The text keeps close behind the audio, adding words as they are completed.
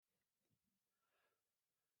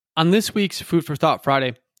On this week's Food for Thought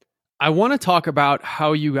Friday, I want to talk about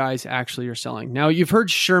how you guys actually are selling. Now, you've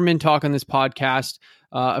heard Sherman talk on this podcast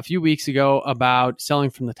a few weeks ago about selling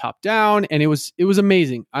from the top down, and it was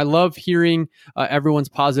amazing. I love hearing everyone's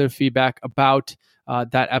positive feedback about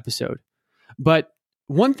that episode. But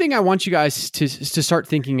one thing I want you guys to start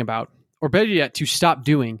thinking about, or better yet, to stop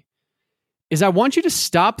doing, is I want you to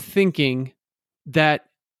stop thinking that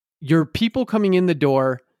your people coming in the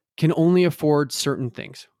door can only afford certain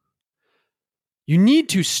things. You need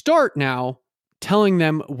to start now telling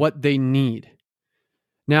them what they need.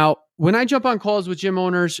 Now, when I jump on calls with gym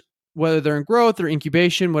owners, whether they're in growth or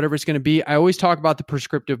incubation, whatever it's going to be, I always talk about the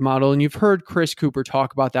prescriptive model. And you've heard Chris Cooper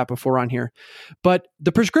talk about that before on here. But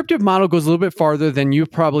the prescriptive model goes a little bit farther than you're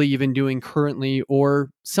probably even doing currently, or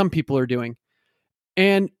some people are doing.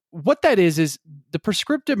 And what that is the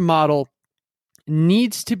prescriptive model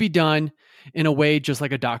needs to be done in a way just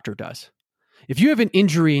like a doctor does. If you have an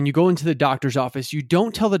injury and you go into the doctor's office, you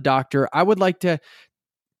don't tell the doctor, I would like to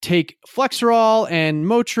take Flexerol and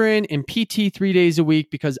Motrin and PT 3 days a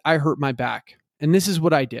week because I hurt my back. And this is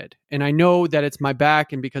what I did. And I know that it's my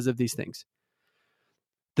back and because of these things.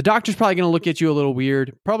 The doctor's probably going to look at you a little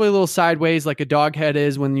weird, probably a little sideways like a dog head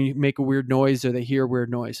is when you make a weird noise or they hear a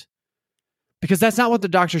weird noise. Because that's not what the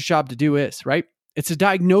doctor's job to do is, right? It's to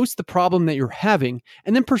diagnose the problem that you're having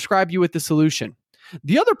and then prescribe you with the solution.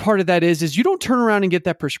 The other part of that is you don't turn around and get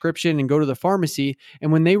that prescription and go to the pharmacy. And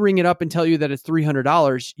when they ring it up and tell you that it's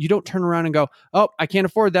 $300, you don't turn around and go, oh, I can't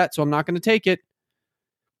afford that, so I'm not going to take it.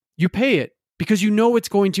 You pay it because you know it's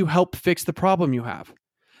going to help fix the problem you have.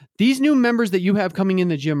 These new members that you have coming in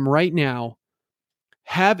the gym right now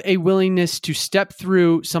have a willingness to step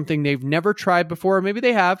through something they've never tried before. Or maybe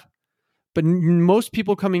they have, but most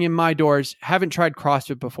people coming in my doors haven't tried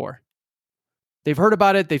CrossFit before. They've heard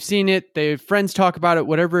about it, they've seen it, they have friends talk about it,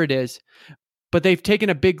 whatever it is, but they've taken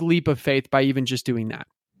a big leap of faith by even just doing that.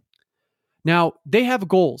 Now, they have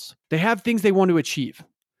goals. They have things they want to achieve.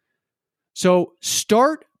 So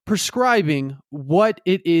start prescribing what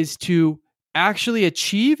it is to actually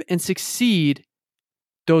achieve and succeed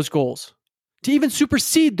those goals, to even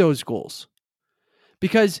supersede those goals.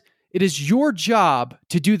 Because it is your job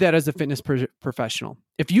to do that as a fitness professional.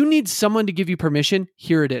 If you need someone to give you permission,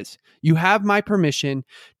 here it is. You have my permission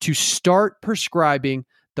to start prescribing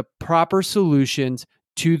the proper solutions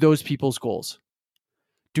to those people's goals.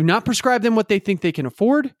 Do not prescribe them what they think they can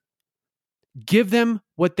afford. Give them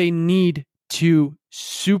what they need to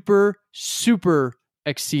super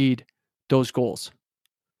exceed those goals.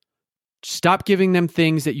 Stop giving them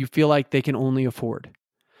things that you feel like they can only afford.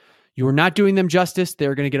 You are not doing them justice.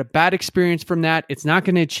 They're going to get a bad experience from that. It's not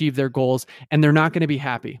going to achieve their goals, and they're not going to be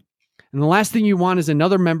happy. And the last thing you want is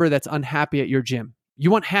another member that's unhappy at your gym.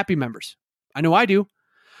 You want happy members. I know I do.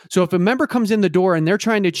 So if a member comes in the door and they're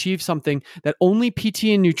trying to achieve something that only PT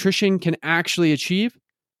and nutrition can actually achieve,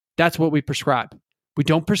 that's what we prescribe. We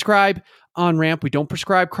don't prescribe on-ramp. We don't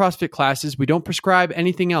prescribe CrossFit classes. We don't prescribe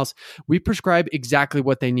anything else. We prescribe exactly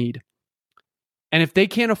what they need. And if they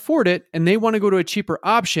can't afford it and they want to go to a cheaper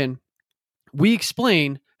option, we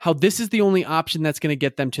explain how this is the only option that's going to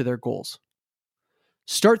get them to their goals.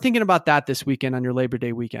 Start thinking about that this weekend on your Labor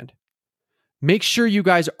Day weekend. Make sure you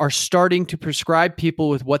guys are starting to prescribe people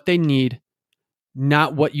with what they need,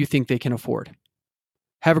 not what you think they can afford.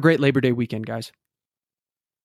 Have a great Labor Day weekend, guys.